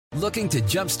Looking to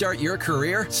jumpstart your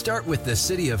career? Start with the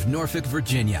City of Norfolk,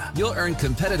 Virginia. You'll earn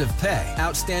competitive pay,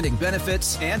 outstanding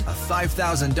benefits, and a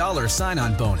 $5,000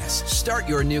 sign-on bonus. Start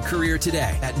your new career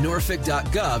today at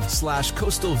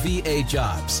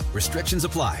norfolk.gov/coastalvajobs. Restrictions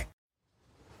apply.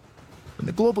 When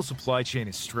the global supply chain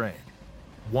is strained,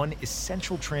 one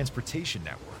essential transportation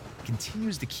network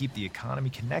continues to keep the economy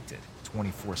connected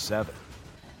 24/7.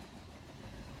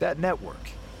 That network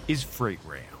is freight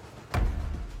rail.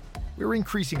 We're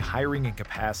increasing hiring and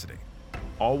capacity,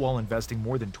 all while investing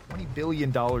more than $20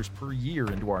 billion per year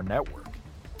into our network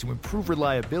to improve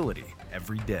reliability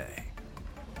every day.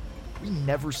 We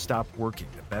never stop working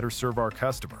to better serve our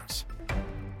customers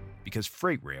because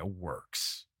freight rail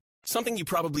works. Something you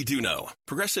probably do know.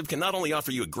 Progressive can not only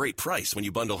offer you a great price when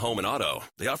you bundle home and auto,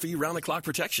 they offer you round-the-clock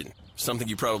protection. Something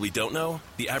you probably don't know,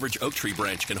 the average oak tree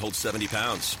branch can hold 70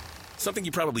 pounds. Something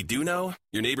you probably do know,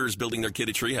 your neighbor is building their kid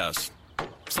a treehouse.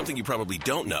 Something you probably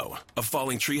don't know, a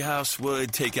falling treehouse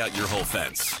would take out your whole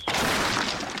fence.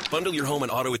 Bundle your home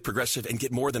and auto with Progressive and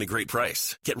get more than a great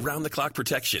price. Get round-the-clock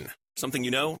protection. Something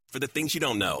you know for the things you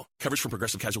don't know. Coverage from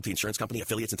Progressive Casualty Insurance Company,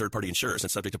 affiliates, and third-party insurers,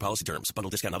 and subject to policy terms. Bundle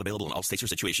discount not available in all states or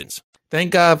situations.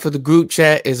 Thank God for the Group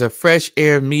Chat is a Fresh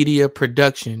Air Media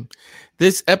production.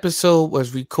 This episode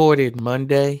was recorded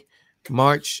Monday,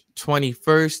 March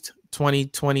 21st,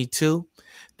 2022.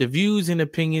 The views and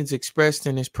opinions expressed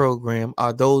in this program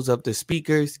are those of the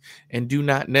speakers and do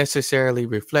not necessarily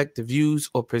reflect the views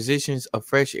or positions of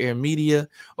Fresh Air Media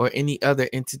or any other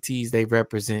entities they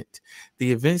represent.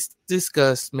 The events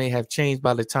discussed may have changed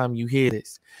by the time you hear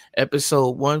this.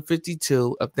 Episode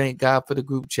 152 of Thank God for the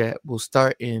Group Chat will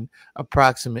start in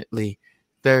approximately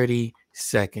 30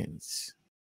 seconds.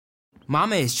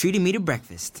 Mama is treating me to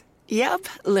breakfast. Yep.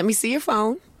 Let me see your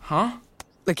phone. Huh?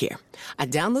 Look here. I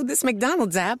download this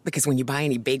McDonald's app because when you buy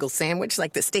any bagel sandwich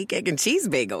like the steak, egg, and cheese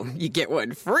bagel, you get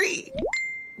one free.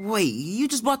 Wait, you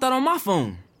just bought that on my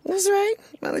phone. That's right.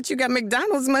 Now that you got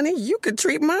McDonald's money, you could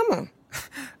treat Mama.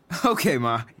 Okay,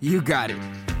 Ma. You got it.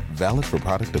 Valid for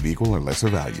product of equal or lesser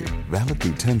value. Valid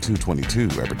through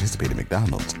 10/2/22 at participating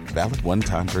McDonald's. Valid one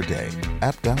time per day.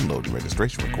 App download and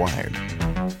registration required.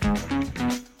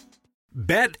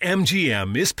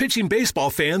 BetMGM is pitching baseball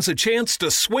fans a chance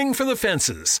to swing for the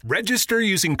fences. Register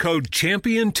using code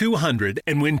CHAMPION200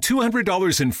 and win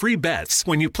 $200 in free bets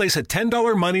when you place a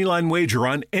 $10 moneyline wager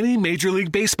on any Major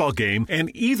League Baseball game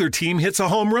and either team hits a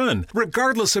home run,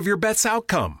 regardless of your bet's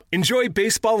outcome. Enjoy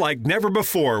baseball like never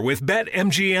before with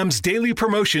BetMGM's daily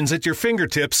promotions at your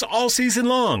fingertips all season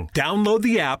long. Download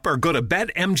the app or go to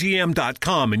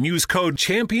BetMGM.com and use code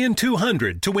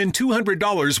CHAMPION200 to win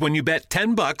 $200 when you bet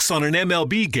 $10 on an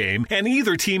MLB game and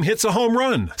either team hits a home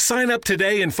run. Sign up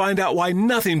today and find out why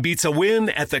nothing beats a win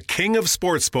at the King of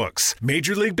Sportsbooks.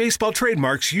 Major League Baseball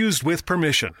trademarks used with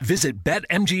permission. Visit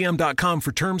BetMGM.com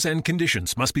for terms and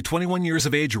conditions. Must be 21 years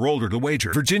of age or older to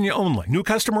wager. Virginia only. New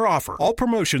customer offer. All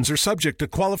promotions are subject to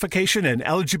qualification and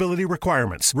eligibility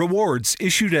requirements. Rewards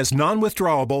issued as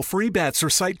non-withdrawable free bets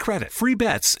or site credit. Free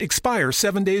bets expire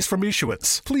 7 days from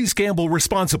issuance. Please gamble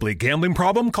responsibly. Gambling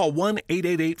problem? Call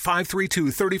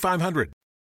 1-888-532-3500.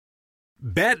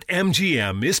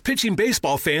 BetMGM is pitching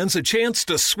baseball fans a chance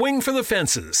to swing for the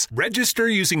fences. Register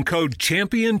using code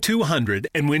CHAMPION200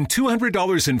 and win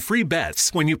 $200 in free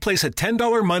bets when you place a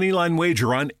 $10 moneyline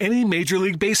wager on any Major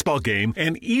League Baseball game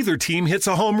and either team hits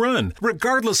a home run,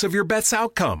 regardless of your bet's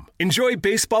outcome. Enjoy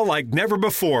baseball like never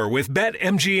before with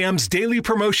BetMGM's daily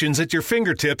promotions at your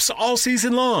fingertips all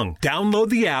season long. Download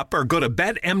the app or go to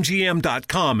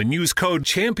BetMGM.com and use code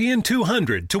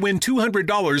CHAMPION200 to win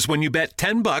 $200 when you bet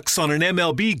 $10 on an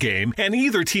MLB game and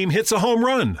either team hits a home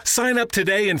run. Sign up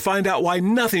today and find out why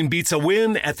nothing beats a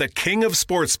win at the King of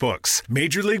Sportsbooks.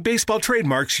 Major League Baseball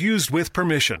trademarks used with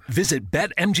permission. Visit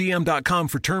BetMGM.com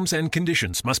for terms and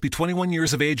conditions. Must be 21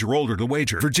 years of age or older to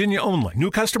wager. Virginia only.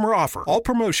 New customer offer. All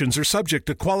promotions are subject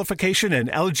to qualification and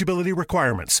eligibility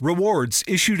requirements. Rewards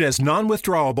issued as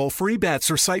non-withdrawable free bets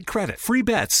or site credit. Free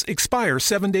bets expire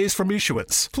 7 days from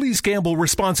issuance. Please gamble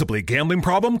responsibly. Gambling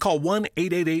problem? Call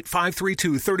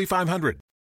 1-888-532-3500.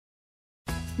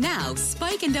 Now,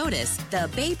 Spike and Otis, the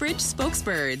Bay Bridge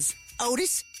spokesbirds.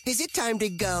 Otis, is it time to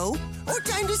go or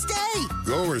time to stay?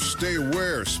 Go or stay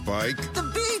where, Spike? The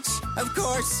beach, of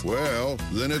course. Well,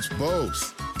 then it's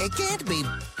both. It can't be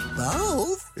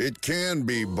both. It can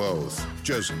be both.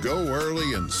 Just go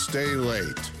early and stay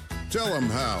late. Tell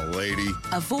them how, lady.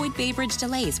 Avoid Bay Bridge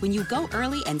delays when you go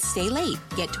early and stay late.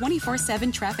 Get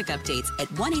 24/7 traffic updates at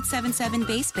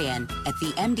 1-877-BASEBAN, at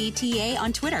the MDTA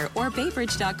on Twitter or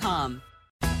baybridge.com.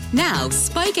 Now,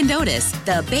 Spike and Otis,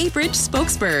 the Bay Bridge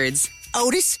spokesbirds.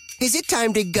 Otis, Is it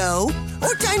time to go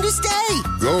or time to stay?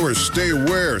 Go or stay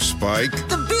where, Spike?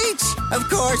 The beach, of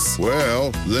course. Well,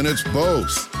 then it's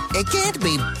both. It can't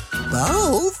be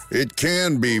both. It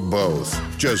can be both.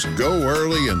 Just go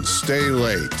early and stay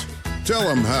late. Tell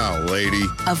them how, lady.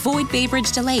 Avoid Bay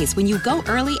Bridge delays when you go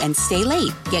early and stay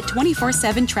late. Get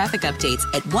 24/7 traffic updates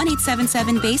at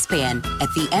 1-877-BASEBAN,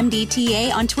 at the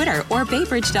MDTA on Twitter or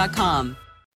baybridge.com.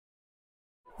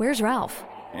 Where's Ralph?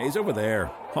 He's over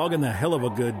there, hogging the hell of a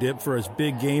good dip for his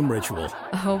big game ritual.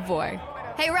 Oh, boy.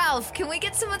 Hey, Ralph, can we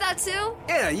get some of that too?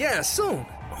 Yeah, soon.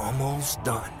 Almost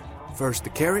done. First the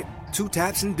carrot, 2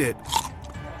 taps and dip.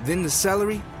 Then the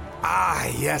celery. Ah,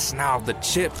 yes, now the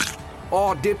chips.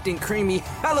 All dipped in creamy,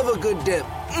 hell of a good dip.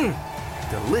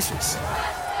 Delicious.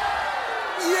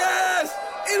 Yes!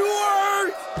 It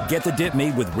worked! Get the dip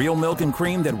made with real milk and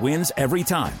cream that wins every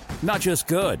time. Not just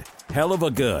good, hell of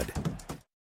a good.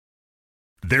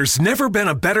 There's never been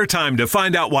a better time to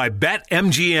find out why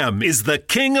BetMGM is the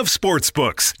king of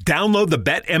sportsbooks. Download the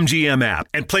BetMGM app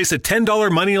and place a $10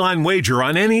 moneyline wager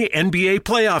on any NBA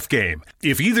playoff game.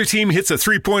 If either team hits a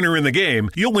three-pointer in the game,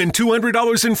 you'll win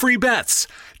 $200 in free bets.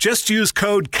 Just use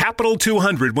code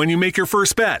CAPITAL200 when you make your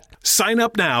first bet. Sign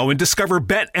up now and discover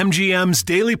BetMGM's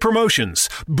daily promotions,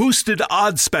 boosted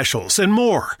odds specials, and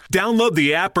more. Download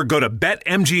the app or go to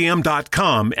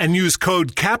BetMGM.com and use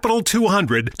code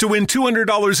CAPITAL200 to win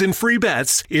 $200 in free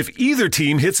bets if either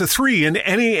team hits a 3 in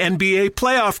any NBA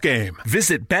playoff game.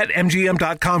 Visit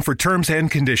BetMGM.com for terms and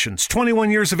conditions.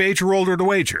 21 years of age or older to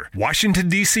wager. Washington,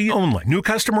 D.C. only. New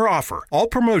customer offer. All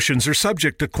promotions are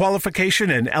subject to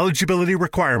qualification and eligibility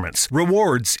requirements.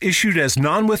 Rewards issued as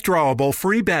non-withdrawable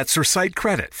free bets or site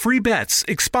credit. Free bets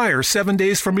expire 7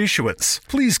 days from issuance.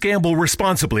 Please gamble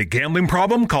responsibly. Gambling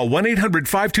problem? Call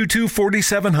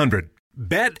 1-800-522-4700.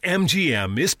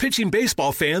 BetMGM is pitching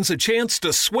baseball fans a chance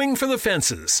to swing for the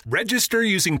fences. Register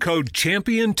using code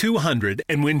CHAMPION200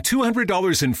 and win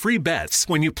 $200 in free bets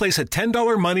when you place a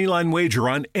 $10 moneyline wager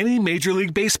on any Major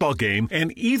League Baseball game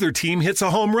and either team hits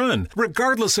a home run,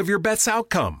 regardless of your bet's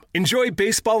outcome. Enjoy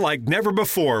baseball like never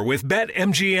before with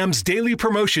BetMGM's daily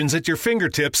promotions at your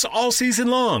fingertips all season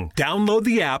long. Download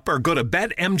the app or go to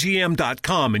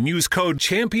BetMGM.com and use code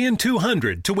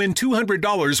CHAMPION200 to win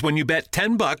 $200 when you bet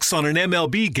 $10 on an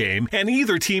MLB game and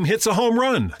either team hits a home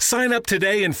run. Sign up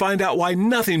today and find out why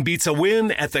nothing beats a win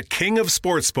at the king of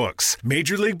sportsbooks.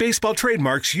 Major League Baseball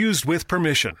trademarks used with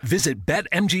permission. Visit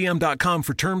BetMGM.com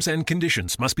for terms and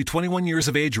conditions. Must be 21 years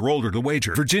of age or older to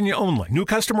wager. Virginia only. New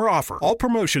customer offer. All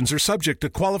promotions are subject to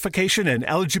qualification and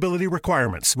eligibility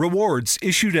requirements. Rewards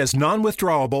issued as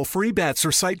non-withdrawable free bets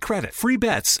or site credit. Free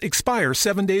bets expire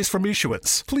 7 days from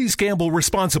issuance. Please gamble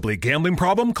responsibly. Gambling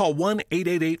problem? Call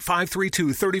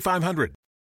 1-888-532-3500.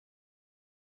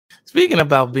 Speaking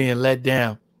about being let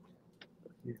down,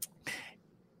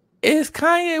 is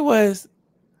Kanye West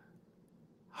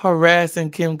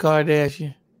harassing Kim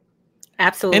Kardashian?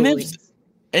 Absolutely.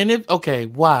 And if okay,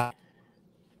 why?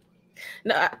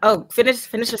 No, finish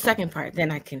the second part, then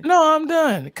I can. No, I'm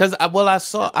done. Because I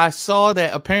saw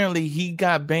that apparently he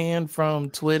got banned from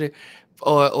Twitter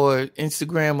or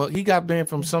Instagram, or he got banned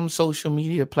from some social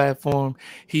media platform.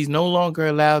 He's no longer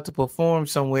allowed to perform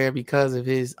somewhere because of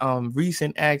his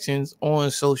recent actions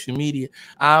on social media.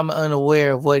 I'm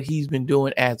unaware of what he's been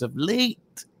doing as of late.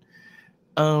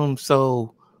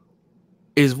 So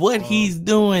is what he's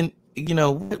doing,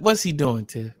 what's he doing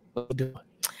to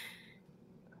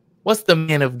what's the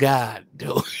man of God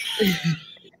doing?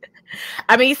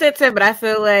 I mean, you said 10, but I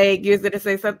feel like you was going to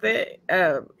say something.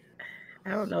 I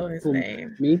don't know his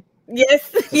name. Me?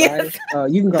 Yes. Yes.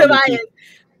 You can call Tobias. me.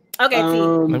 Okay.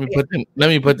 Let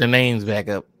me put the names back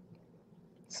up.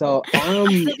 So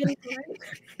I'm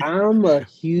a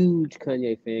huge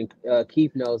Kanye fan.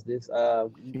 Keith knows this.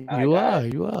 You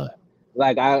are.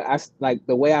 Like I like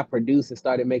the way I produced and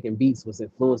started making beats was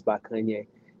influenced by Kanye.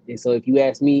 And so if you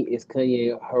ask me, is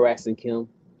Kanye harassing Kim?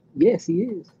 Yes, he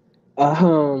is. I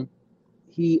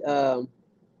think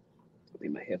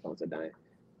my headphones are dying.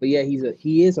 But yeah,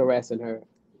 he is harassing her.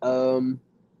 And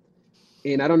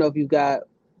I don't know if you've got.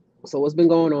 So what's been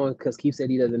going on? Because Keith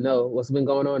said he doesn't know. What's been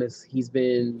going on is he's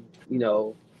been,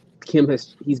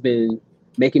 he's been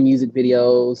making music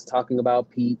videos talking about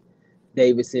Pete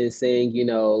Davidson, saying,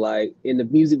 like in the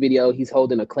music video, he's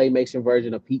holding a claymation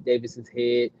version of Pete Davidson's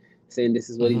head, saying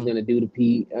this is what he's gonna do to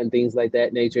Pete and things like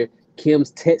that nature.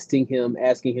 Kim's texting him,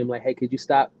 asking him like, hey, could you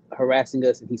stop harassing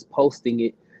us? And he's posting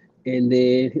it. And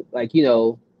then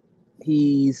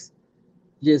he's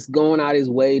just going out his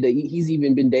way to, he's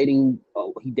even been dating,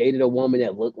 he dated a woman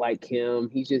that looked like Kim.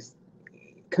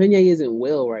 Kanye isn't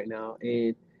well right now.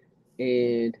 And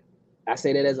I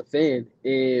say that as a fan.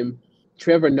 And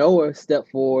Trevor Noah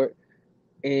stepped forward,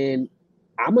 and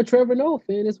I'm a Trevor Noah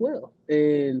fan as well.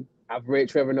 And I've read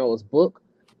Trevor Noah's book.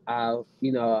 I've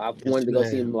wanted to go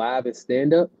see him live and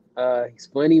stand up. He's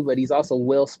funny, but he's also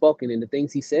well spoken. And the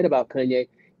things he said about Kanye,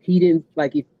 he didn't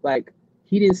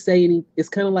he didn't say any. It's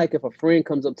kind of like if a friend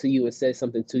comes up to you and says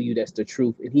something to you that's the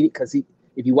truth, and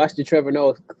if you watch the Trevor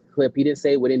Noah clip, he didn't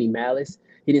say it with any malice.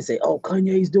 He didn't say, "Oh,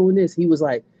 Kanye's doing this." He's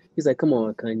like, "Come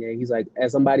on, Kanye." He's like,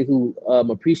 as somebody who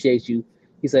appreciates you,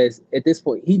 he says at this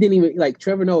point, he didn't even like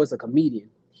Trevor Noah is a comedian.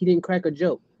 He didn't crack a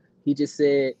joke. He just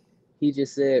said,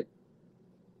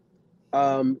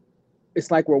 it's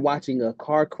like we're watching a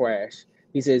car crash.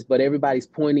 He says, but everybody's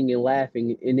pointing and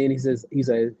laughing. And then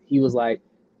he was like,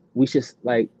 we should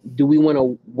do we want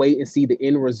to wait and see the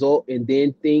end result and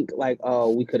then think like,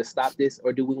 oh, we could have stopped this?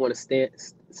 Or do we want to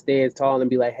stand tall and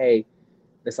be like, hey,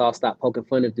 let's all stop poking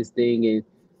fun of this thing? And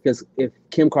because if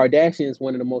Kim Kardashian is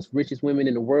one of the most richest women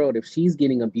in the world, if she's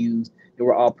getting abused and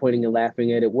we're all pointing and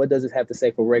laughing at it, what does it have to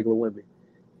say for regular women?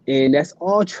 And that's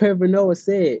all Trevor Noah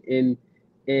said. And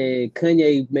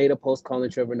Kanye made a post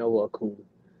calling Trevor Noah a coon.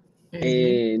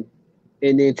 Mm-hmm.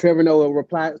 And then Trevor Noah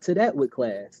replied to that with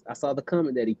class. I saw the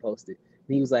comment that he posted.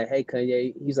 And he was like, hey,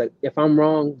 Kanye, he's like, if I'm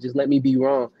wrong, just let me be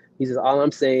wrong. He says, all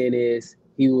I'm saying is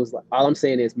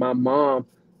my mom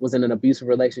was in an abusive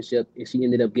relationship and she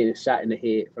ended up getting shot in the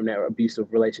head from that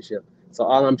abusive relationship. So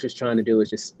all I'm just trying to do is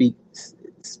just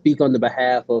speak on the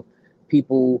behalf of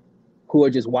people who are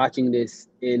just watching this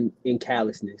in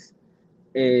callousness.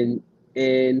 And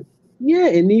even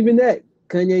that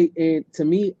Kanye, and to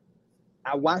me,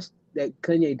 I watched that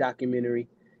Kanye documentary,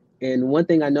 and one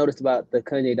thing I noticed about the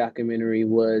Kanye documentary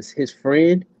was his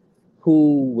friend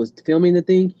who was filming the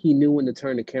thing, he knew when to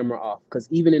turn the camera off. Because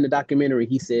even in the documentary,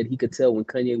 he said he could tell when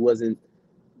Kanye wasn't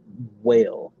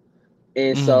well.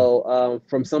 And so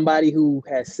from somebody who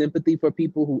has sympathy for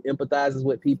people, who empathizes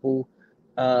with people,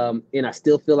 and I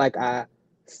still feel like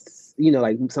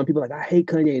like some people like, I hate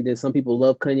Kanye, and then some people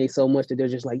love Kanye so much that they're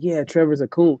just like, yeah, Trevor's a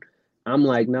coon. I'm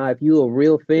like, nah, if you're a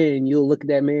real fan, you'll look at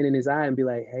that man in his eye and be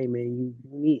like, hey, man, you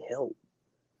need help.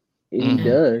 And he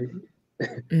does.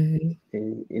 And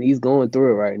he's going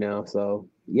through it right now. So,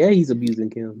 yeah, he's abusing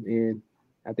Kim. And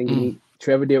I think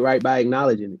Trevor did right by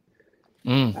acknowledging it.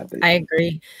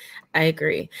 I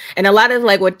agree. And a lot of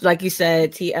like you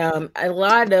said, a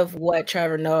lot of what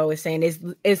Trevor Noah was saying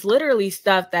is literally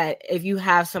stuff that if you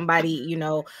have somebody,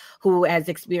 who has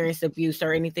experienced abuse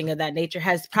or anything of that nature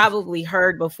has probably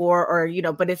heard before, or,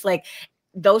 but it's like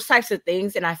those types of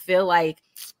things. And I feel like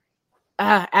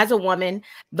as a woman,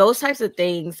 those types of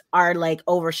things are like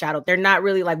overshadowed. They're not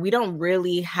really we don't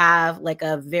really have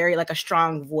a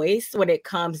strong voice when it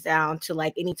comes down to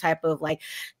any type of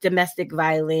domestic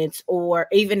violence, or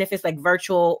even if it's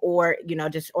virtual or,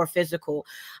 or physical.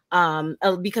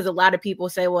 Because a lot of people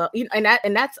say, well,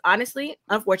 and that's honestly,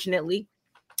 unfortunately,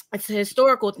 it's a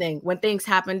historical thing. When things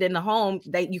happened in the home,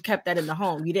 you kept that in the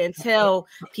home. You didn't tell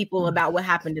people about what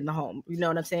happened in the home. You know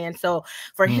what I'm saying? So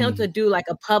for him to do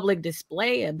a public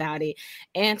display about it,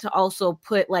 and to also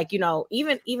put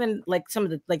even some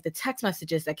of the text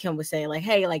messages that Kim was saying,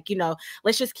 hey,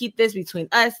 let's just keep this between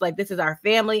us. This is our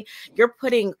family. You're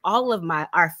putting all of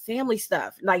our family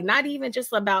stuff, not even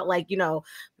just about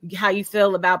how you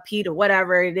feel about Pete or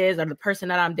whatever it is, or the person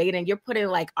that I'm dating. You're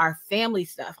putting our family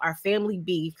stuff, our family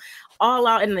beef, all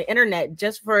out in the internet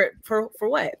just for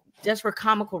what? Just for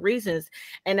comical reasons.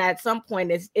 And at some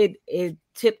point it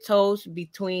tiptoes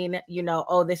between,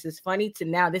 oh, this is funny, to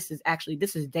now this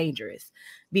is dangerous,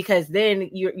 because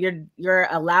then you're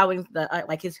allowing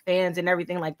the his fans and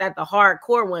everything like that, the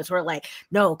hardcore ones who are like,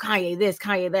 no, Kanye this,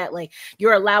 Kanye that,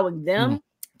 you're allowing them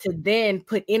to then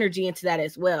put energy into that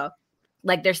as well.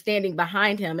 They're standing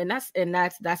behind him, and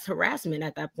that's harassment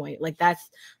at that point.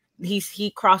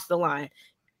 He crossed the line.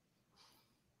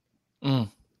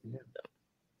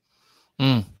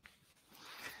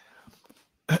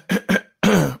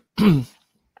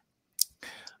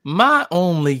 My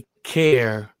only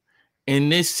care in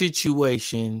this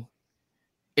situation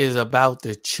is about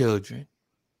the children.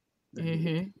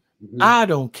 I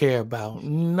don't care about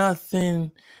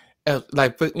nothing else.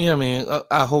 But you know what I mean?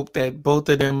 I hope that both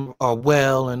of them are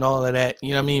well and all of that. You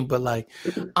know what I mean? But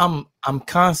I'm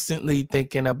constantly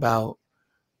thinking about,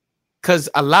 because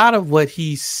a lot of what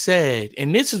he said,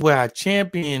 and this is where I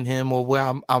champion him, or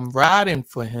where I'm riding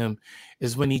for him,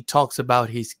 is when he talks about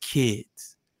his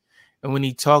kids, and when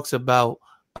he talks about,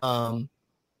 I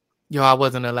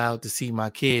wasn't allowed to see my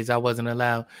kids. I wasn't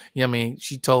allowed. You know what I mean?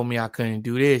 She told me I couldn't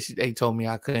do this. They told me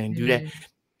I couldn't do that.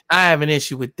 I have an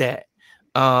issue with that.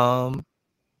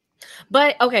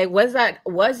 But okay, was that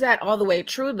all the way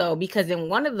true though? Because in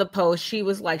one of the posts, she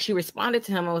was like, she responded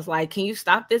to him and was like, "Can you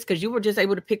stop this? Because you were just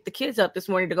able to pick the kids up this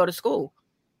morning to go to school."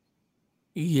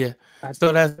 Yeah.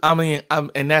 So that's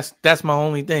my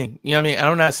only thing. You know what I mean?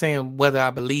 I'm not saying whether I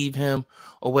believe him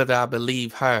or whether I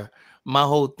believe her. My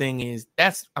whole thing is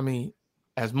as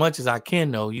much as I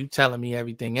can know, you telling me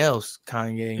everything else,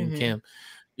 Kanye and Kim.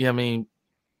 You know what I mean?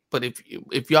 But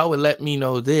if y'all would let me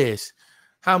know this,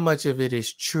 how much of it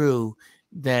is true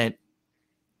that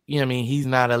he's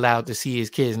not allowed to see his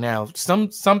kids now?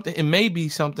 Something it may be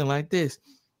something like this.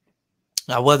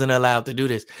 I wasn't allowed to do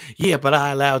this. Yeah, but I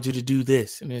allowed you to do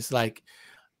this. And it's like,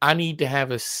 I need to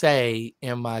have a say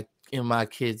in my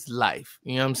kid's life.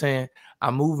 You know what I'm saying?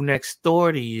 I move next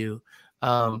door to you.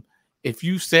 If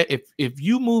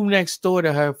you move next door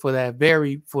to her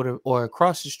or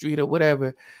across the street or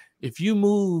whatever, if you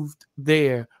moved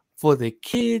there for the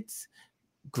kids,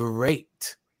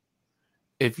 great.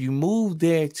 If you move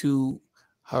there to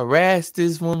harass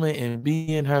this woman and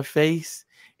be in her face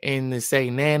and to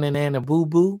say nana nana boo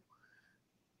boo,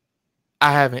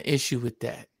 I have an issue with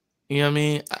that. You know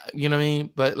what I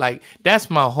mean? But like, that's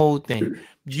my whole thing.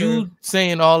 You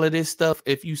saying all of this stuff,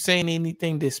 if you saying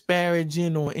anything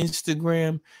disparaging on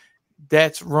Instagram,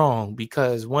 that's wrong,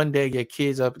 because one day your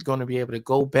kids are going to be able to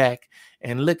go back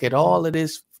and look at all of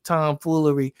this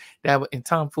tomfoolery and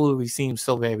tomfoolery seems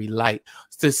so very light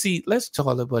to see. Let's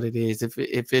call it what it is. If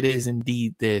it is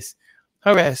indeed this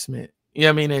harassment, you know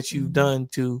what I mean, that you've done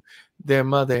to their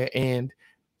mother, and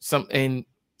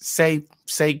say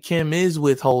Kim is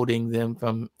withholding them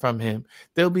from him,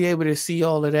 they'll be able to see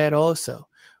all of that also.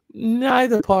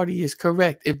 Neither party is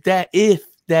correct if that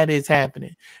is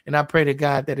happening, and I pray to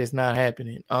God that it's not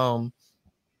happening to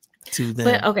them.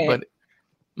 But okay,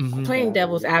 playing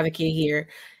devil's advocate here,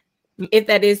 if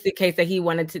that is the case, that he's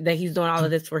doing all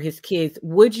of this for his kids,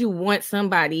 would you want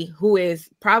somebody who is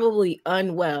probably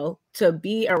unwell to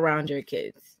be around your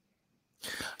kids?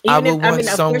 Of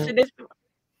course it is.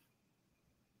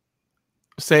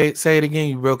 Say it again.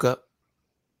 You broke up.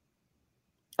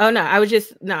 Oh no, I would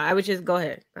just go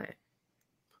ahead.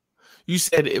 You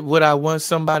said, would I want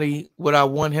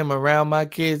him around my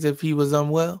kids if he was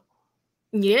unwell?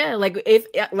 Yeah, because you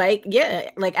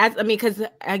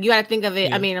gotta think of it.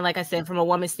 Yeah. I mean, like I said, from a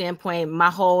woman's standpoint,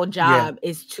 my whole job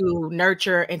is to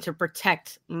nurture and to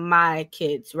protect my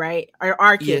kids, right? Or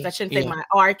our kids. I shouldn't say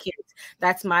our kids.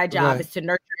 That's my job, is to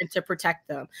nurture and to protect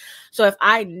them. So if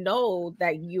I know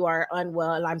that you are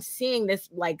unwell and I'm seeing this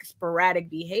like sporadic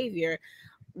behavior,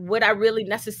 would I really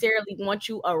necessarily want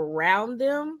you around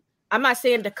them? I'm not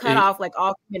saying to cut off like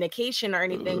all communication or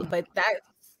anything, but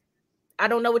I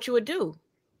don't know what you would do.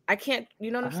 I can't,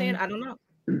 you know what I'm saying? I don't know.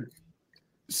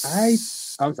 I'm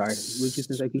sorry. What you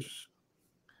say, Zaki?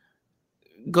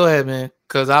 Go ahead, man.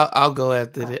 Because I'll go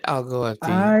after it. I'll go after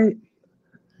you.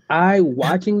 I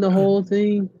watching the whole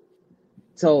thing.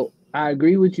 So I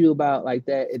agree with you about like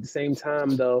that. At the same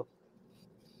time, though,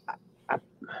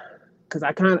 because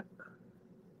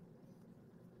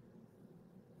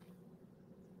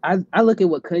I look at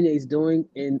what Kanye's doing,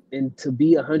 and to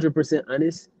be 100%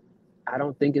 honest, I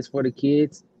don't think it's for the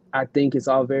kids. I think it's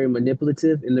all very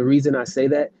manipulative. And the reason I say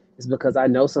that is because I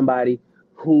know somebody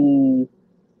who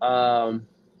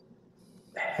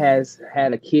has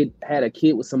had a kid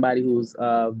with somebody who's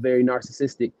very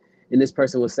narcissistic. And this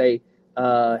person would say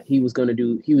he was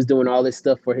doing all this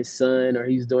stuff for his son, or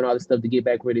he was doing all this stuff to get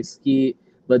back with his kid.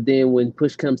 But then when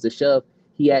push comes to shove,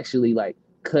 he actually like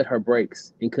cut her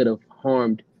brakes and could have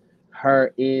harmed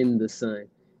her and the son.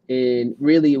 And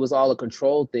really, it was all a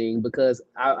control thing, because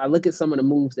I look at some of the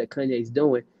moves that Kanye's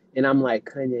doing, and I'm like,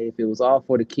 Kanye, if it was all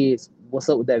for the kids, what's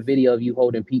up with that video of you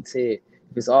holding Pete's head?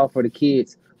 If it's all for the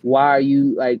kids, why are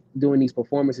you like doing these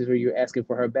performances where you're asking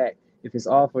for her back? If it's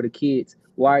all for the kids,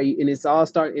 why are you? And it's all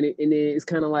starting, and it's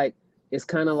kind of like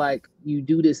you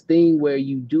do this thing where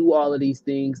you do all of these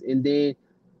things, and then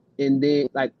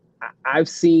like I've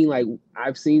seen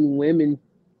women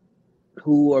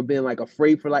who are been like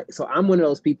afraid for like, so I'm one of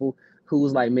those people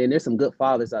who's like, man, there's some good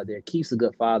fathers out there. Keith's a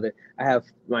good father. I have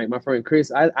like my friend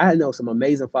Chris. I know some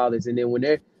amazing fathers, and then when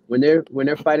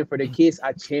they're fighting for their kids,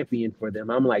 I champion for them.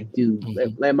 I'm like, dude,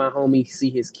 let my homie see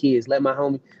his kids. Let my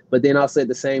homie. But then also at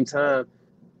the same time,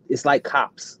 it's like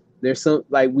cops. There's some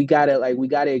we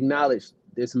gotta acknowledge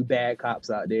there's some bad cops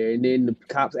out there, and then the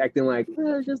cops acting like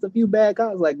just a few bad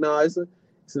cops. Like, no, it's a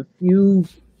few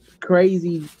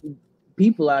crazy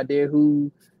people out there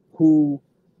who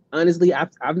honestly, I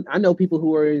know people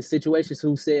who are in situations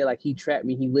who said like he trapped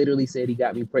me. He literally said he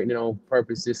got me pregnant on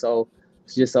purpose just so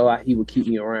he would keep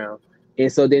me around.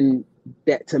 And so then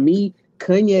that, to me,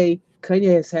 Kanye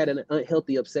Kanye has had an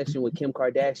unhealthy obsession with Kim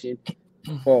Kardashian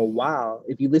for a while.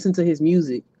 If you listen to his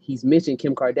music, he's mentioned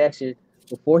Kim Kardashian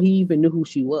before he even knew who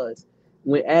she was.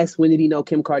 When asked when did he know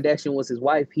Kim Kardashian was his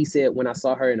wife, he said when I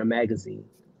saw her in a magazine.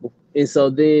 And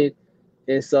so then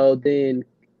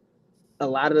a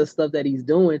lot of the stuff that he's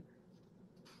doing,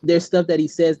 there's stuff that he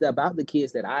says about the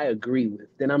kids that I agree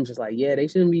with. Then I'm just like, yeah, they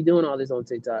shouldn't be doing all this on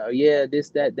TikTok. Or yeah, this,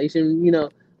 that, they shouldn't,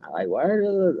 like, why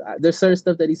there's certain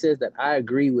stuff that he says that I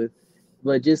agree with.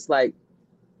 But just like,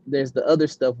 there's the other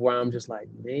stuff where I'm just like,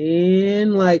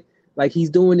 man, like he's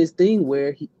doing this thing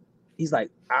where he's like,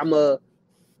 I'm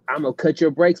gonna cut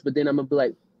your brakes, but then I'm gonna be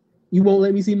like, you won't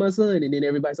let me see my son. And then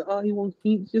everybody's like, oh,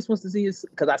 he just wants to see his,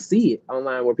 because I see it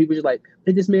online where people just like,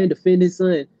 let this man defend his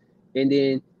son. And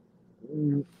then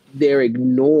they're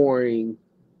ignoring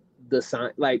the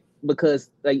sign, like,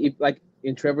 because like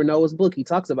in Trevor Noah's book, he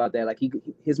talks about that. Like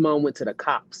his mom went to the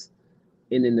cops,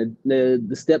 and then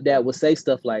the stepdad would say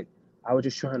stuff like, I was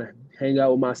just trying to hang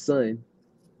out with my son.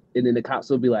 And then the cops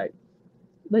would be like,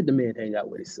 let the man hang out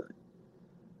with his son.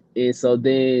 And so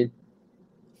then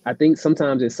I think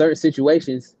sometimes in certain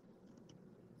situations,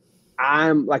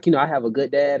 I'm like, I have a good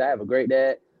dad. I have a great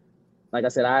dad. Like I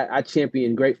said, I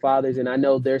champion great fathers. And I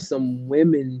know there's some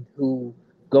women who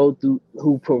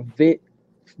prevent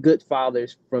good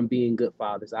fathers from being good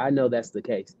fathers. I know that's the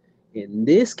case. In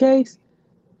this case,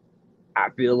 I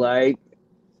feel like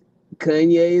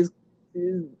Kanye is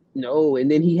no.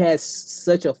 And then he has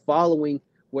such a following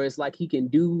where it's like he can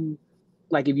do,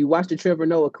 like if you watch the Trevor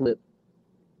Noah clip,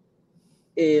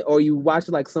 or you watch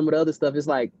like some of the other stuff,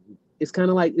 it's kind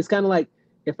of like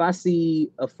if I see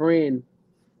a friend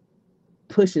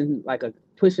pushing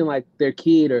their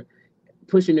kid or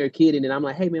pushing their kid, and then I'm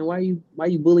like, hey man, why are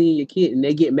you bullying your kid? And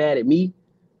they get mad at me.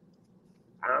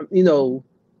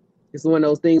 It's one of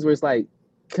those things where it's like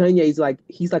Kanye's like,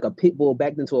 he's like a pit bull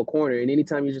backed into a corner, and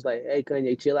anytime you're just like, hey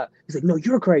Kanye, chill out, he's like, no,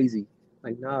 you're crazy.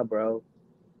 Like, nah, bro,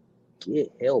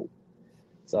 get help.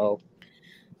 So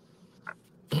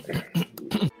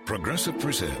Progressive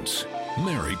presents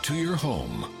Married to Your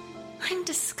Home. I'm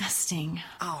disgusting.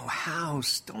 Oh,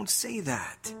 House, don't say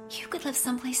that. You could live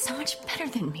someplace so much better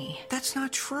than me. That's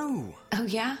not true. Oh,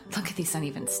 yeah? Look at these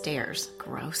uneven stairs.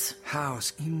 Gross.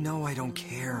 House, you know I don't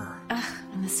care. Ugh,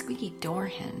 and the squeaky door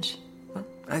hinge. Well,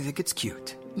 I think it's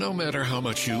cute. No matter how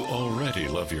much you already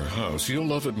love your house, you'll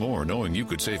love it more knowing you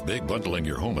could save big bundling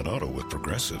your home and auto with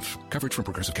Progressive. Coverage from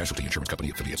Progressive Casualty Insurance Company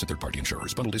affiliates and third-party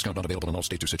insurers. Bundle discount not available in all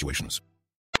states or situations.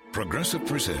 Progressive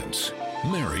presents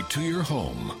Married to Your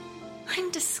Home.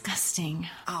 I'm disgusting.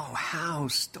 Oh,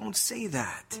 House, don't say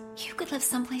that. You could live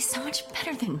someplace so much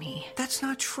better than me. That's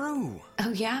not true.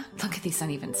 Oh, yeah? Look at these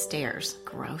uneven stairs.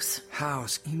 Gross.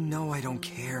 House, you know I don't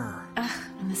care. Ugh,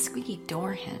 and the squeaky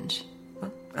door hinge.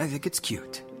 Well, I think it's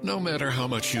cute. No matter how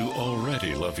much you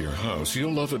already love your house,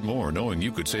 you'll love it more knowing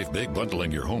you could save big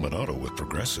bundling your home and auto with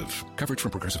Progressive. Coverage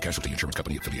from Progressive Casualty Insurance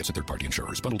Company affiliates and third-party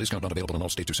insurers. Bundle discount not available in all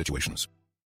states or situations.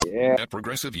 Yeah. At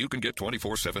Progressive, you can get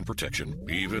 24/7 protection,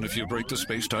 even if you break the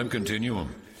space-time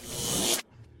continuum.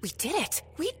 We did it!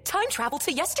 We time traveled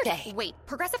to yesterday! Wait,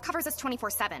 Progressive covers us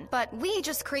 24/7, but we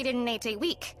just created an 8-day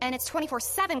week, and it's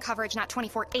 24/7 coverage, not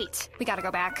 24/8. We gotta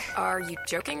go back. Are you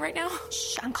joking right now?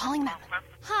 Shh, I'm calling them.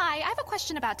 Hi, I have a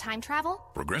question about time travel.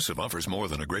 Progressive offers more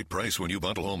than a great price when you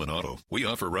bundle home and auto. We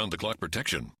offer round-the-clock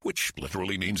protection, which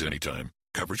literally means anytime.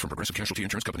 Coverage from Progressive Casualty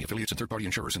Insurance Company affiliates and third-party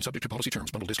insurers and subject to policy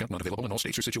terms. Bundle discount not available in all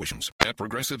states or situations. At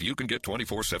Progressive, you can get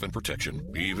 24/7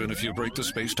 protection, even if you break the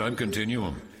space-time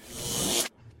continuum.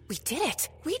 We did it!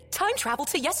 We time traveled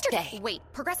to yesterday! Wait,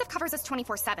 Progressive covers us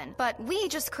 24/7, but we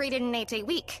just created an 8-day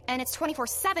week, and it's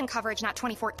 24/7 coverage, not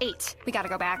 24/8. We gotta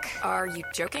go back. Are you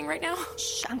joking right now?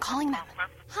 Shh, I'm calling them.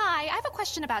 Hi, I have a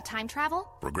question about time travel.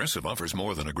 Progressive offers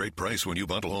more than a great price when you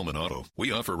bundle home and auto.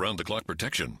 We offer round-the-clock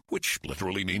protection, which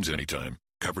literally means anytime.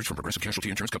 Coverage from Progressive Casualty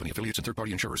Insurance Company affiliates and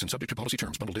third-party insurers and subject to policy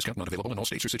terms. Bundle discount not available in all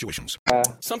states or situations.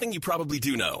 Something you probably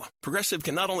do know. Progressive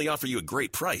can not only offer you a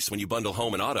great price when you bundle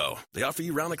home and auto, they offer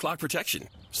you round-the-clock protection.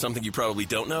 Something you probably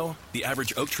don't know, the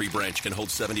average oak tree branch can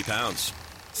hold 70 pounds.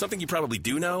 Something you probably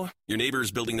do know, your neighbor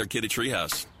is building their kid a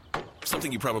treehouse.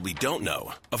 Something you probably don't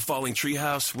know, a falling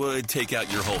treehouse would take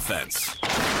out your whole fence.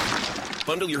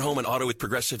 Bundle your home and auto with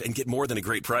Progressive and get more than a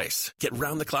great price. Get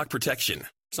round-the-clock protection.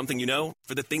 Something you know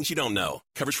for the things you don't know.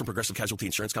 Coverage from Progressive Casualty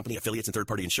Insurance Company affiliates and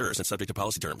third-party insurers and subject to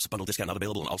policy terms. Bundle discount not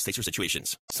available in all states or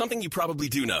situations. Something you probably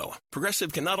do know.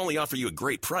 Progressive can not only offer you a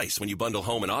great price when you bundle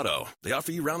home and auto, they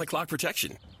offer you round-the-clock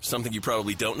protection. Something you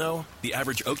probably don't know, the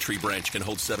average oak tree branch can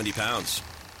hold 70 pounds.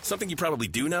 Something you probably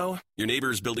do know, your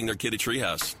neighbor is building their kid a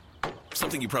treehouse.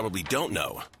 Something you probably don't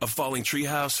know, a falling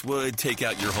treehouse would take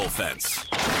out your whole fence.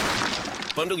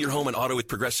 Bundle your home and auto with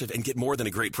Progressive and get more than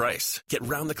a great price. Get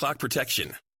round-the-clock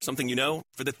protection. Something you know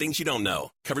for the things you don't know.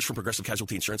 Coverage from Progressive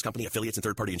Casualty Insurance Company, affiliates, and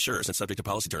third-party insurers and subject to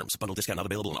policy terms. Bundle discount not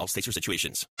available in all states or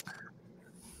situations.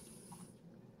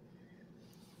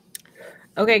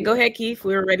 Okay, go ahead, Keith.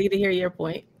 We're ready to hear your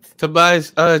point.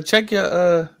 Tobias, check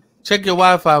your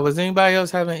Wi-Fi. Was anybody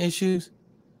else having issues?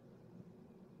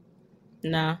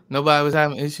 No. Nobody was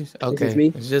having issues? Okay.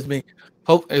 It's just me.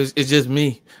 It's just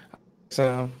me.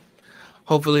 So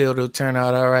hopefully it'll turn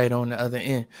out all right on the other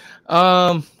end.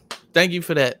 Thank you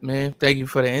for that, man. Thank you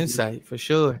for the insight, for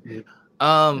sure.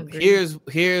 Here's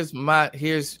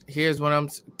what I'm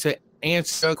to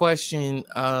answer a question,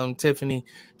 Tiffany.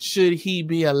 Should he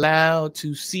be allowed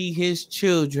to see his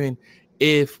children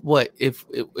if what did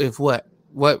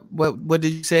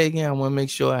you say again? I want to make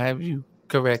sure I have you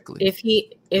correctly. If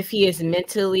he is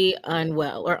mentally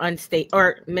unwell or unstable,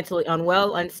 or mentally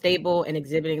unwell, unstable, and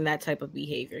exhibiting that type of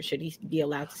behavior, should he be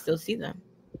allowed to still see them?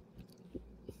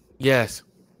 Yes.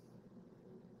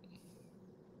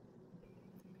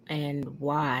 And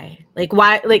why?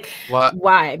 Why? Why?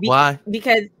 Why?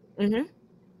 Because.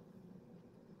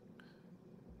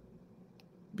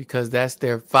 Because that's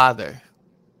their father.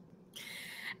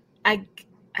 I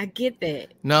get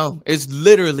that. No, it's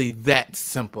literally that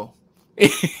simple.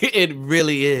 It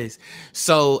really is.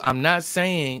 So I'm not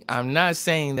saying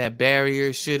that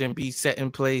barriers shouldn't be set in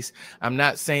place. I'm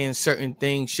not saying certain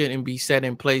things shouldn't be set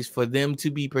in place for them to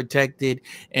be protected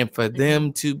and for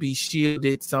them to be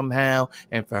shielded somehow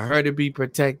and for her to be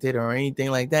protected or anything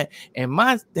like that. And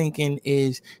my thinking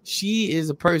is she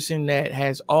is a person that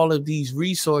has all of these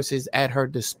resources at her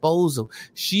disposal.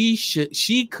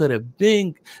 She could have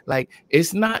been like,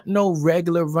 it's not no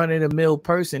regular run-of-the-mill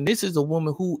person. This is a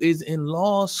woman who is in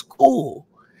law school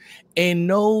and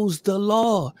knows the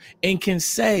law and can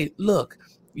say, look,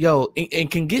 and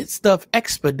can get stuff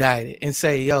expedited and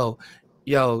say, yo,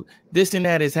 this and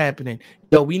that is happening.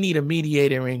 Yo, we need a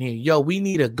mediator in here. Yo, we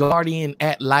need a guardian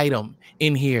ad litem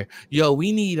in here. Yo,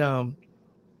 we need a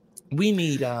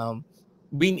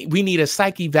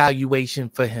psych evaluation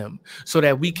for him so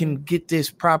that we can get this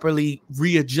properly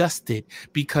readjusted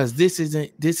because this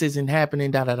isn't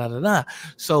happening.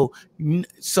 So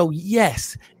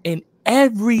yes, in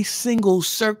every single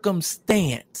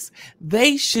circumstance,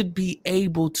 they should be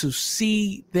able to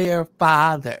see their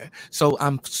father. So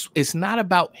it's not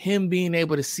about him being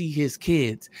able to see his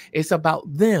kids. It's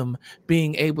about them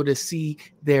being able to see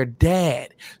their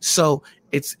dad. So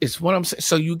it's what I'm saying.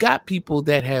 So you got people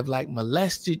that have like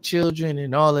molested children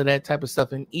and all of that type of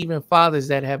stuff, and even fathers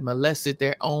that have molested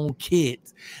their own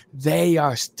kids. They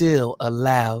are still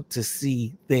allowed to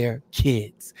see their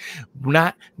kids,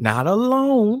 not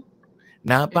alone,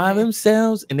 not by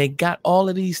themselves, and they got all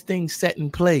of these things set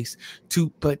in place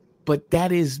but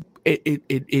that is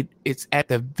it's at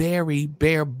the very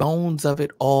bare bones of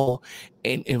it all.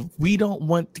 And if we don't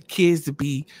want the kids to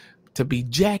be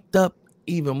jacked up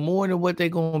even more than what they're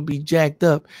going to be jacked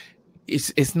up,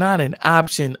 it's not an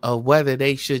option of whether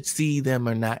they should see them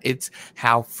or not. It's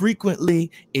how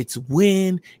frequently, it's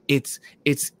when, it's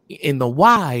in the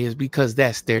why is because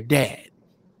that's their dad.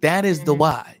 That is the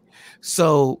why.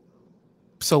 So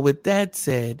with that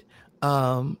said,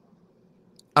 I'm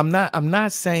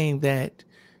not saying that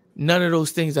none of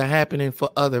those things are happening for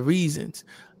other reasons.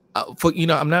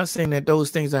 I'm not saying that those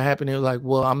things are happening like,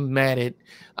 well, I'm mad at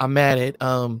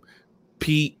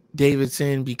Pete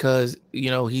Davidson because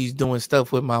he's doing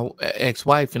stuff with my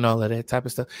ex-wife and all of that type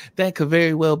of stuff. That could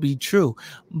very well be true,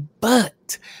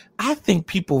 but I think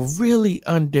people really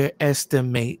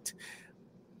underestimate,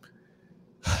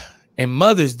 and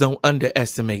mothers don't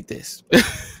underestimate this.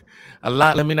 A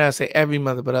lot, let me not say every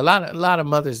mother, but a lot of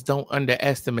mothers don't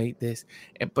underestimate this.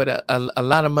 But a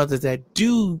lot of mothers that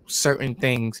do certain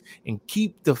things and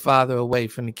keep the father away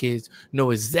from the kids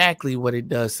know exactly what it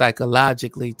does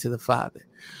psychologically to the father.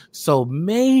 So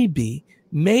maybe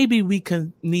we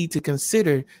need to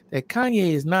consider that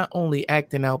Kanye is not only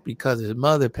acting out because his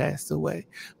mother passed away,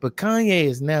 but Kanye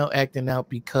is now acting out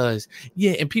because,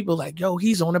 and people like, yo,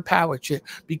 he's on a power trip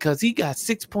because he got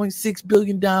 $6.6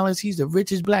 billion. He's the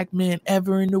richest black man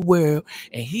ever in the world.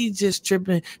 And he's just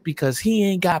tripping because he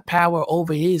ain't got power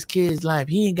over his kid's life.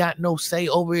 He ain't got no say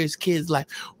over his kid's life.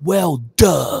 Well,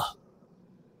 duh.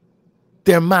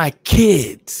 They're my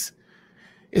kids.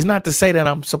 It's not to say that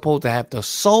I'm supposed to have the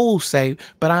sole say,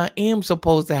 but I am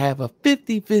supposed to have a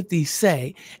 50-50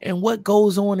 say in what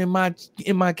goes on in my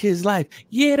kid's life.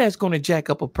 Yeah, that's going to jack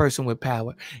up a person with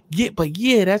power.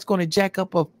 That's going to jack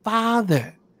up a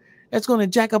father. That's going to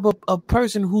jack up a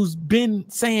person who's been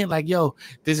saying like, yo,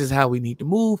 this is how we need to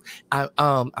move.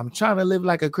 I'm trying to live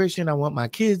like a Christian. I want my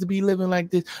kids to be living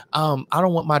like this. I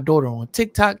don't want my daughter on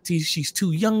TikTok. She's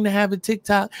too young to have a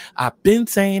TikTok. I've been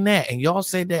saying that. And y'all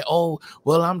said that, oh,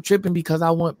 well, I'm tripping because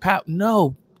I want power.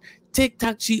 No,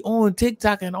 TikTok, she on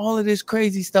TikTok and all of this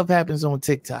crazy stuff happens on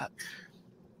TikTok.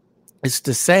 It's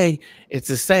to say,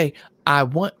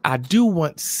 I do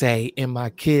want say in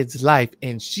my kid's life,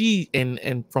 and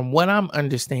and from what I'm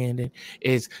understanding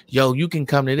is, yo, you can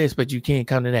come to this, but you can't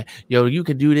come to that. Yo, you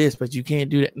can do this, but you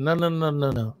can't do that.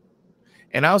 No.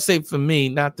 And I'll say for me,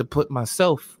 not to put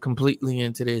myself completely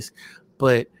into this,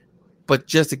 but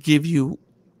just to give you,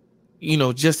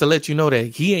 just to let you know that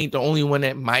he ain't the only one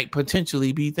that might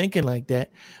potentially be thinking like that.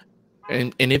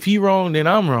 And if he wrong, then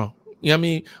I'm wrong. You know what I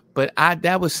mean? But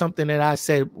that was something that I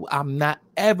said I'm not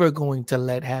ever going to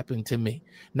let happen to me.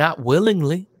 Not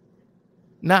willingly.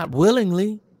 I'm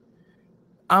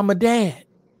a dad.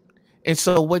 And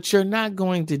so what you're not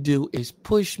going to do is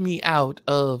push me out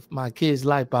of my kid's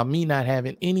life by me not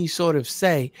having any sort of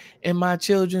say in my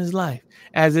children's life.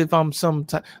 As if I'm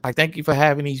like, thank you for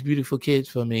having these beautiful kids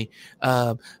for me.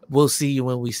 We'll see you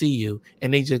when we see you.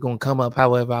 And they just going to come up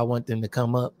however I want them to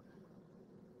come up.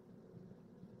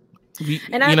 You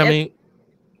know what I mean?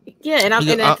 Yeah, and I'm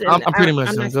pretty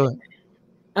much done. Go ahead.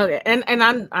 Okay, and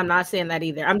I'm not saying that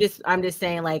either. I'm just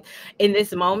saying, like, in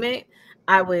this moment,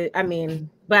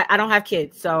 but I don't have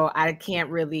kids, so I can't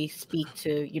really speak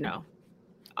to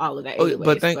all of that.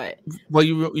 Anyways, well,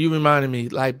 you reminded me,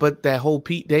 like, but that whole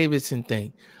Pete Davidson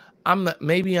thing. I'm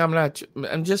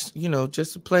just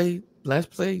just to play. Let's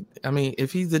play. I mean,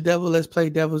 if he's the devil, let's play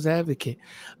devil's advocate.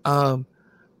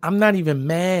 I'm not even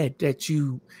mad that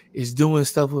you is doing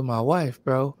stuff with my wife,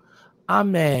 bro.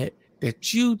 I'm mad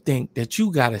that you think that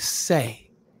you got to say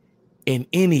in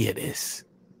any of this.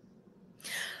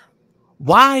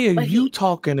 Why are you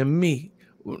talking to me?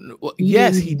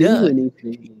 Yes, he does. Wait.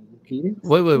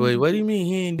 What do you mean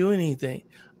he didn't do anything?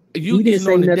 He didn't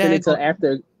say nothing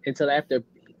until after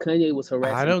Kanye was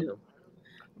harassing him.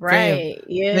 Right. Fam,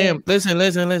 yeah. Fam,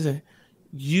 listen.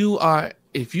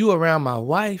 If you around my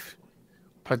wife,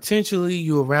 potentially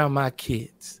you around my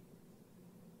kids.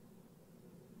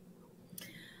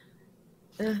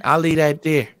 I'll leave that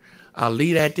there.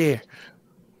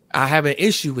 I have an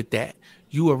issue with that.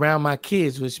 You around my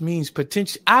kids, which means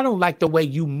potentially I don't like the way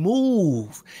you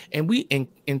move. And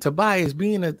Tobias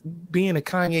being a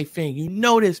Kanye fan,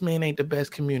 this man ain't the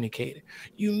best communicator.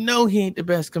 He ain't the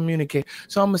best communicator.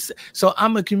 So I'm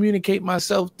gonna communicate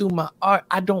myself through my art.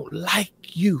 I don't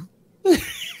like you.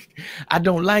 I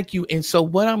don't like you. And so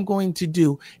what I'm going to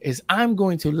do is I'm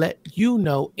going to let you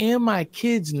know and my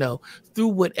kids know through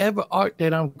whatever art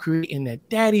that I'm creating that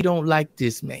daddy don't like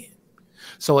this man.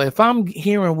 So if I'm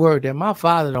hearing word that my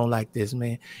father don't like this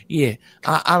man, I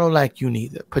don't like you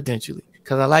neither, potentially,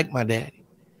 because I like my daddy.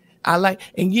 I'm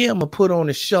gonna put on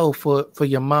a show for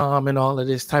your mom and all of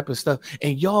this type of stuff,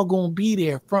 and y'all gonna be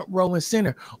there front row and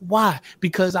center. Why?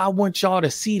 Because I want y'all to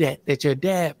see that your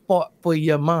dad fought for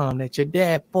your mom, that your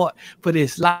dad fought for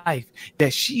this life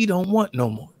that she don't want no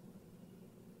more.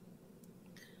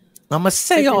 I'm gonna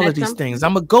say all of these things.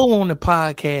 I'm gonna go on the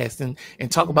podcast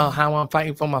and talk about how I'm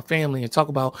fighting for my family and talk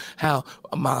about how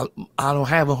I don't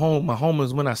have a home. My home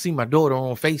is when I see my daughter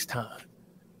on FaceTime.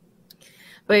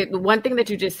 But the one thing that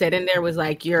you just said in there was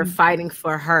like you're fighting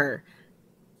for her.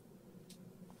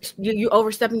 You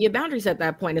overstepping your boundaries at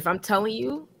that point. If I'm telling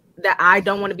you that I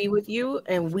don't want to be with you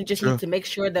and we just need to make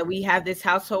sure that we have this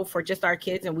household for just our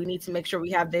kids and we need to make sure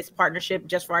we have this partnership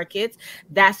just for our kids,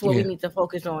 that's what we need to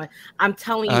focus on. I'm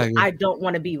telling you, I don't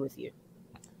want to be with you.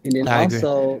 And then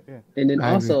also,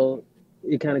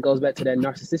 it kind of goes back to that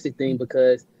narcissistic thing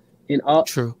because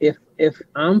if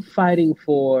I'm fighting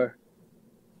for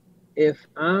a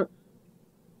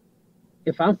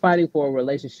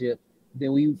relationship,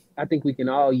 then I think we can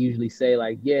all usually say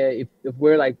like, if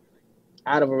we're like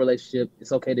out of a relationship,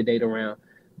 it's okay to date around.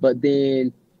 But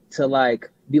then to like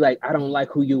be like, I don't like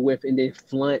who you're with, and then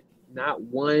flaunt not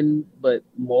one but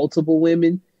multiple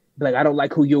women, like I don't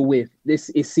like who you're with.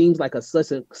 It seems like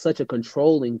such a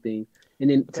controlling thing. And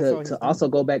then to also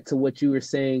go back to what you were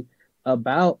saying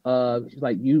about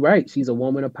like you're right, she's a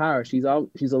woman of power. She's a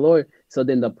lawyer. So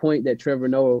then the point that Trevor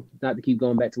Noah, not to keep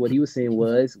going back to what he was saying,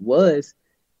 was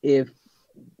if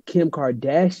Kim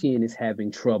Kardashian is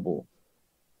having trouble,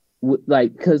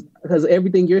 like because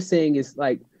everything you're saying is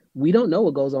like we don't know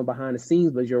what goes on behind the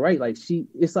scenes, but you're right. Like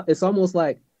it's almost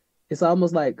like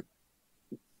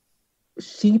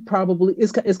she probably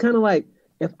it's kind of like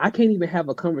if I can't even have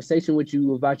a conversation with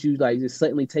you about you like just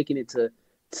suddenly taking it to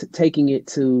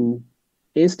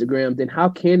Instagram, then how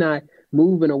can I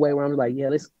move in a way where I'm like, yeah,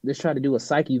 let's try to do a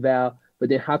psyche valve. But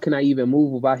then how can I even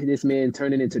move without this man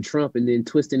turning into Trump and then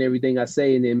twisting everything I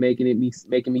say and then making me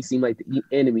seem like the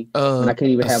enemy when I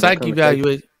can't even A have a psych conversation?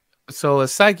 evaluation. So a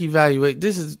psych evaluation.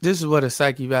 This is what a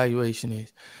psych evaluation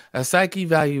is. A psych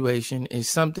evaluation is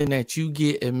something that you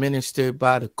get administered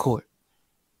by the court.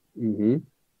 Mm-hmm.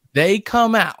 They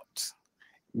come out.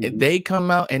 Mm-hmm. They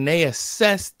come out and they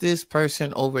assess this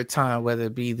person over time, whether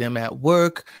it be them at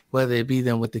work, whether it be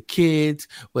them with the kids,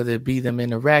 whether it be them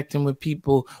interacting with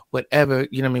people, whatever,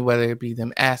 you know what I mean, whether it be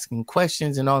them asking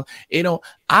questions and all.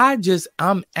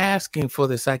 I'm asking for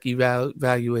the psych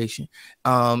evaluation.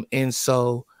 And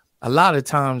so a lot of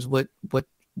times what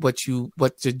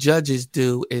the judges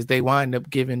do is they wind up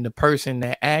giving the person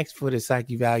that asked for the psych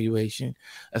evaluation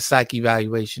a psych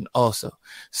evaluation also.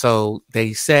 So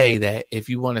they say that if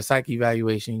you want a psych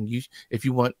evaluation, if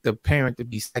you want the parent to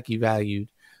be psych evaluated,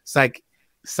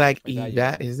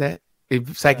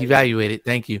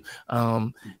 thank you.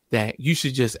 That you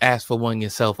should just ask for one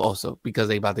yourself also, because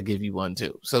they about to give you one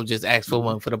too. So just ask for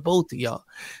one for the both of y'all.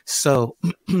 So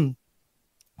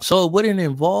So it wouldn't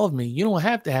involve me. You don't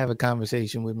have to have a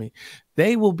conversation with me.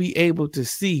 They will be able to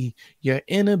see your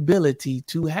inability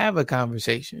to have a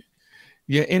conversation,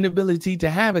 your inability to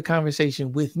have a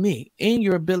conversation with me, and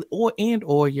your ability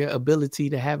or your ability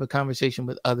to have a conversation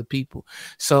with other people.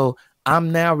 So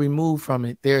I'm now removed from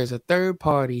it. There is a third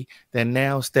party that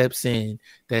now steps in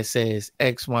that says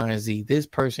X, Y, and Z. This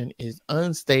person is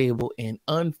unstable and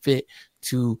unfit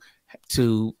to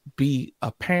be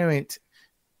a parent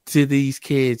to these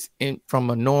kids from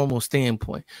a normal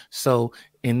standpoint. So,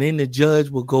 and then the judge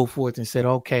will go forth and say,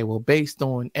 okay, well, based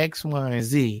on X, Y, and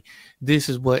Z, this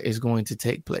is what is going to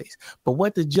take place. But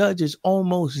what the judge is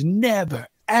almost never,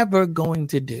 ever going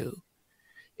to do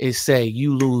is say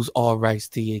you lose all rights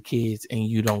to your kids and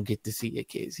you don't get to see your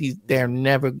kids. They're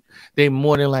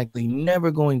more than likely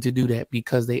never going to do that,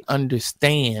 because they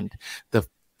understand the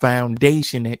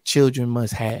foundation that children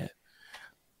must have.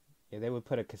 Yeah, they would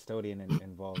put a custodian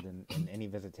involved in any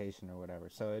visitation or whatever.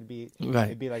 So it'd be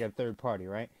like a third party,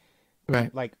 right?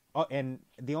 Right. Like, and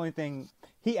the only thing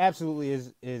he absolutely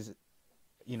is,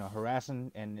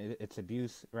 harassing and it's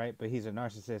abuse, right? But he's a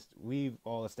narcissist. We've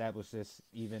all established this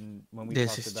even when we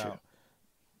talked about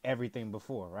everything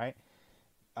before, right?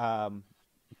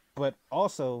 But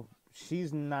also,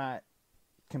 she's not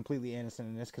completely innocent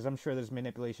in this, because I'm sure there's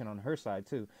manipulation on her side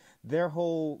too.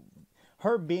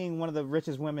 Her being one of the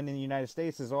richest women in the United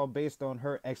States is all based on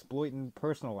her exploiting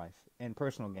personal life and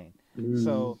personal gain.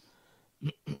 So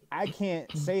I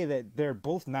can't say that they're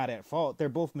both not at fault. They're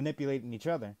both manipulating each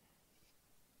other.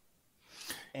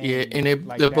 And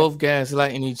they're both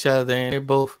gaslighting each other, and a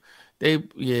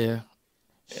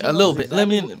little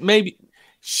bit. Maybe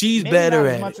she's better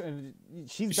at it.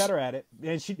 She's better at it,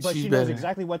 and she knows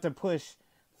exactly what to push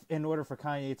in order for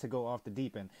Kanye to go off the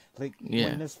deep end.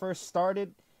 When this first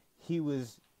started, he's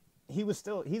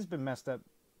been messed up.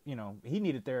 He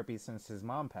needed therapy since his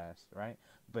mom passed, right?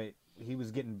 But he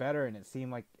was getting better, and it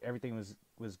seemed like everything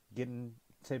was getting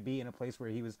to be in a place where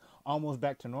he was almost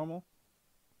back to normal.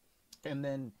 And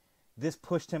then this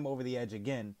pushed him over the edge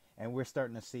again, and we're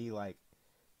starting to see like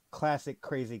classic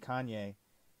crazy Kanye,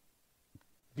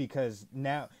 because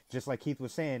now, just like Keith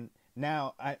was saying,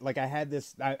 now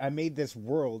I made this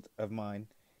world of mine,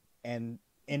 and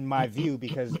in my view,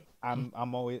 because I'm a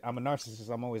narcissist,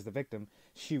 I'm always the victim.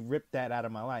 She ripped that out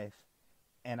of my life,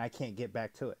 and I can't get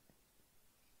back to it.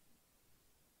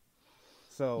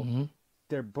 So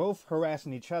they're both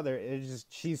harassing each other. It's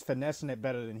just she's finessing it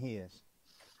better than he is.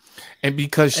 And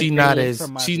because she ain't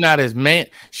as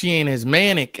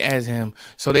manic as him,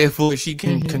 so therefore she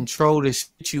can control the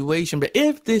situation. But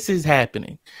if this is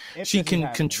happening, she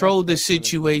can control the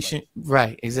situation.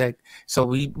 Right, exactly. So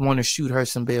we want to shoot her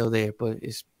some bail there, but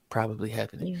it's probably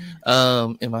happening.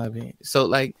 In my opinion.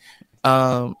 So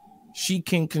she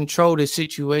can control the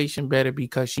situation better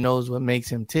because she knows what makes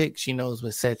him tick. She knows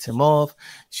what sets him off.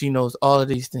 She knows all of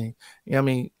these things. I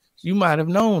mean, you might have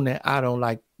known that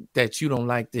you don't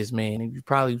like this man, and you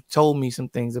probably told me some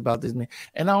things about this man.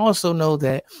 And I also know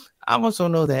that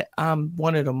I'm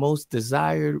one of the most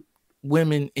desired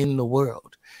women in the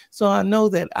world. So I know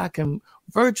that I can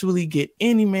virtually get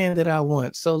any man that I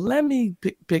want. So let me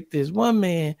pick this one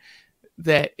man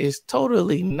that is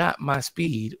totally not my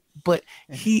speed, but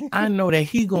I know that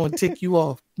he gonna tick you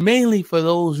off mainly for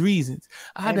those reasons.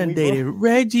 I done dated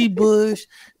Reggie Bush,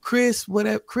 Chris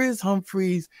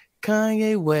Humphries,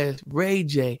 Kanye West, Ray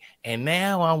J, and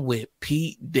now I'm with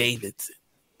Pete Davidson.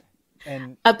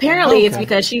 And apparently it's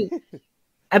because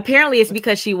Apparently, it's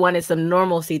because she wanted some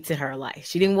normalcy to her life.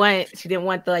 She didn't want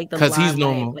the because he's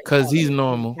normal. Because he's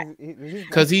normal.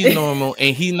 Because he's normal,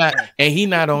 and he not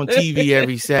on TV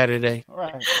every Saturday.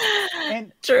 Right.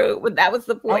 And true, but that was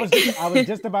the point. I was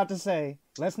just about to say,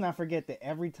 let's not forget that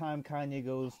every time Kanye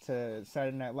goes to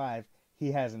Saturday Night Live,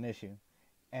 he has an issue,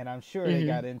 and I'm sure they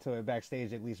got into it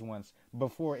backstage at least once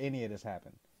before any of this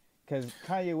happened. Because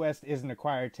Kanye West is an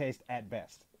acquired taste at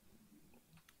best.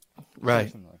 Right.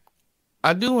 Personally.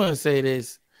 I do want to say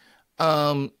this.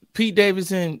 Pete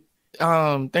Davidson,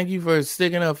 thank you for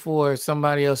sticking up for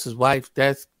somebody else's wife.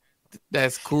 That's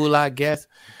cool, I guess.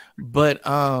 But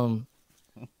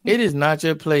it is not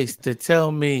your place to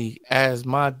tell me as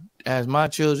my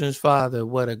children's father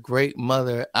what a great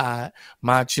mother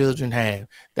my children have.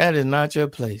 That is not your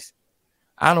place.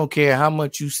 I don't care how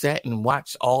much you sat and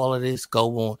watched all of this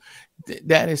go on.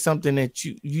 That is something that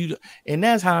you and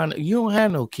that's how you don't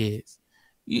have no kids.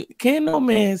 Can't no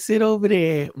man sit over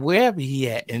there wherever he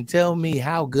at and tell me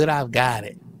how good I've got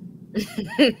it.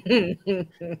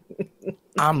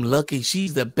 I'm lucky.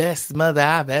 She's the best mother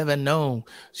I've ever known.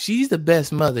 She's the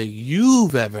best mother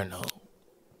you've ever known.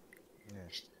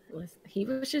 He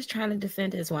was just trying to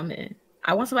defend his woman.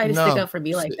 I want somebody to stick up for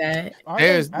me like that.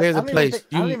 There's a place.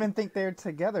 I don't even think they're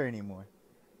together anymore.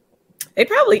 They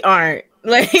probably aren't.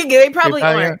 Like they probably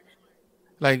aren't.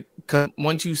 Like,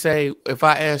 once you say, if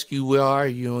I ask you, where are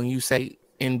you? And you say,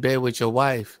 in bed with your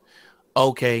wife.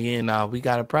 Okay, yeah, we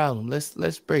got a problem.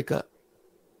 Let's break up.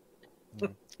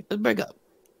 Let's break up.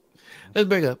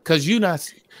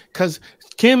 Because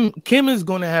Kim is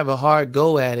going to have a hard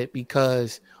go at it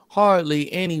because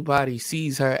hardly anybody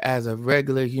sees her as a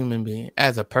regular human being,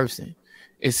 as a person.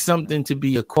 It's something to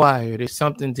be acquired. It's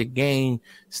something to gain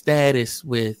status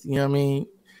with. You know what I mean?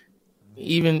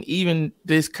 Even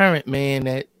this current man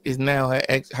that is now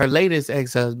her latest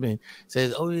ex-husband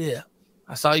says, "Oh yeah,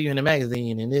 I saw you in the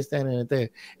magazine and this, that, and the third."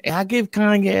 And I give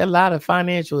Kanye a lot of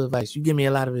financial advice. You give me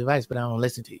a lot of advice, but I don't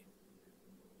listen to you.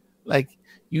 Like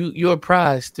you're a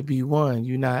prize to be won.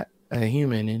 You're not a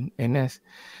human, and that's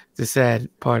the sad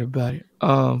part about it.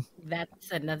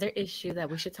 That's another issue that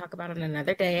we should talk about on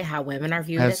another day. How women are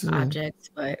viewed as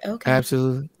objects, but okay,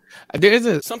 absolutely.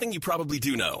 Something you probably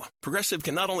do know. Progressive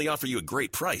can not only offer you a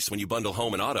great price when you bundle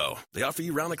home and auto, they offer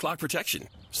you round-the-clock protection.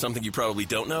 Something you probably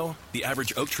don't know, the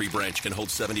average oak tree branch can hold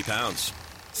 70 pounds.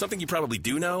 Something you probably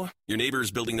do know, your neighbor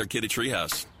is building their kid a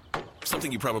treehouse.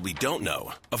 Something you probably don't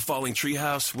know, a falling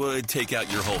treehouse would take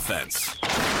out your whole fence.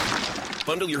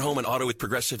 Bundle your home and auto with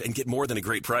Progressive and get more than a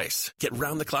great price. Get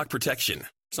round-the-clock protection.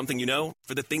 Something you know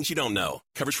for the things you don't know.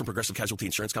 Coverage from Progressive Casualty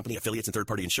Insurance Company, affiliates, and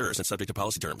third-party insurers and subject to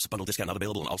policy terms. Bundle discount not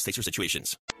available in all states or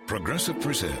situations. Progressive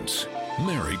presents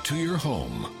Married to Your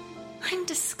Home. I'm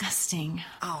disgusting.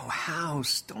 Oh,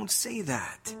 House, don't say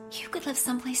that. You could live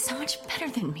someplace so much better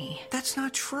than me. That's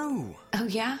not true. Oh,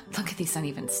 yeah? Look at these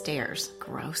uneven stairs.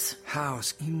 Gross.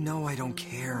 House, you know I don't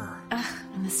care. Ugh,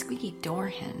 and the squeaky door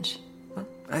hinge. Well,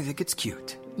 I think it's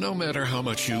cute. No matter how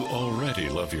much you already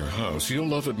love your house, you'll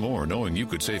love it more knowing you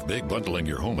could save big bundling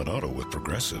your home and auto with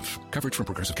Progressive. Coverage from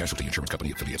Progressive Casualty Insurance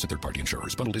Company, affiliates, and third-party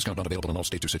insurers. Bundle discount not available in all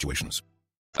states or situations.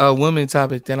 A woman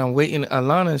topic that I'm waiting.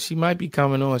 Alana, she might be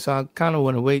coming on, so I kind of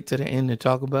want to wait to the end to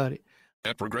talk about it.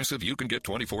 At Progressive, you can get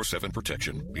 24/7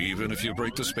 protection, even if you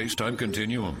break the space-time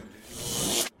continuum.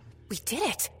 We did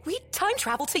it. We time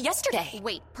traveled to yesterday.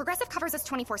 Wait, Progressive covers us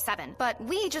 24/7, but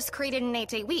we just created an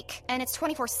 8-day week, and it's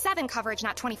 24/7 coverage,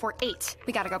 not 24/8.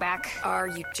 We gotta go back. Are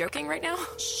you joking right now?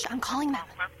 Shh, I'm calling them.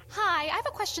 Hi, I have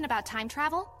a question about time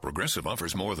travel. Progressive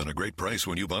offers more than a great price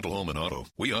when you bundle home and auto.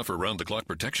 We offer round-the-clock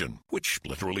protection, which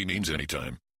literally means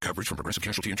anytime. Coverage from Progressive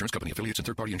Casualty Insurance Company, affiliates, and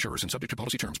third-party insurers, and subject to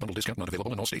policy terms. Bundle discount not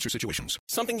available in all states or situations.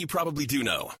 Something you probably do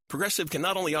know. Progressive can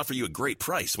not only offer you a great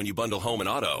price when you bundle home and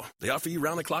auto, they offer you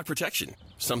round-the-clock protection.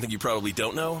 Something you probably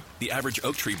don't know, the average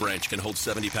oak tree branch can hold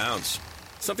 70 pounds.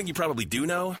 Something you probably do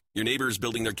know, your neighbor is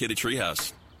building their kid a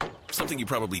treehouse. Something you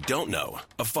probably don't know,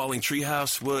 a falling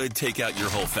treehouse would take out your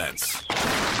whole fence.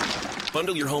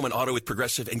 Bundle your home and auto with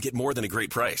Progressive and get more than a great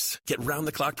price. Get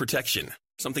round-the-clock protection.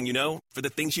 Something you know for the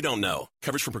things you don't know.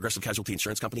 Coverage from Progressive Casualty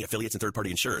Insurance Company, affiliates, and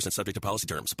third-party insurers, and subject to policy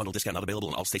terms. Bundle discount not available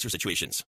in all states or situations.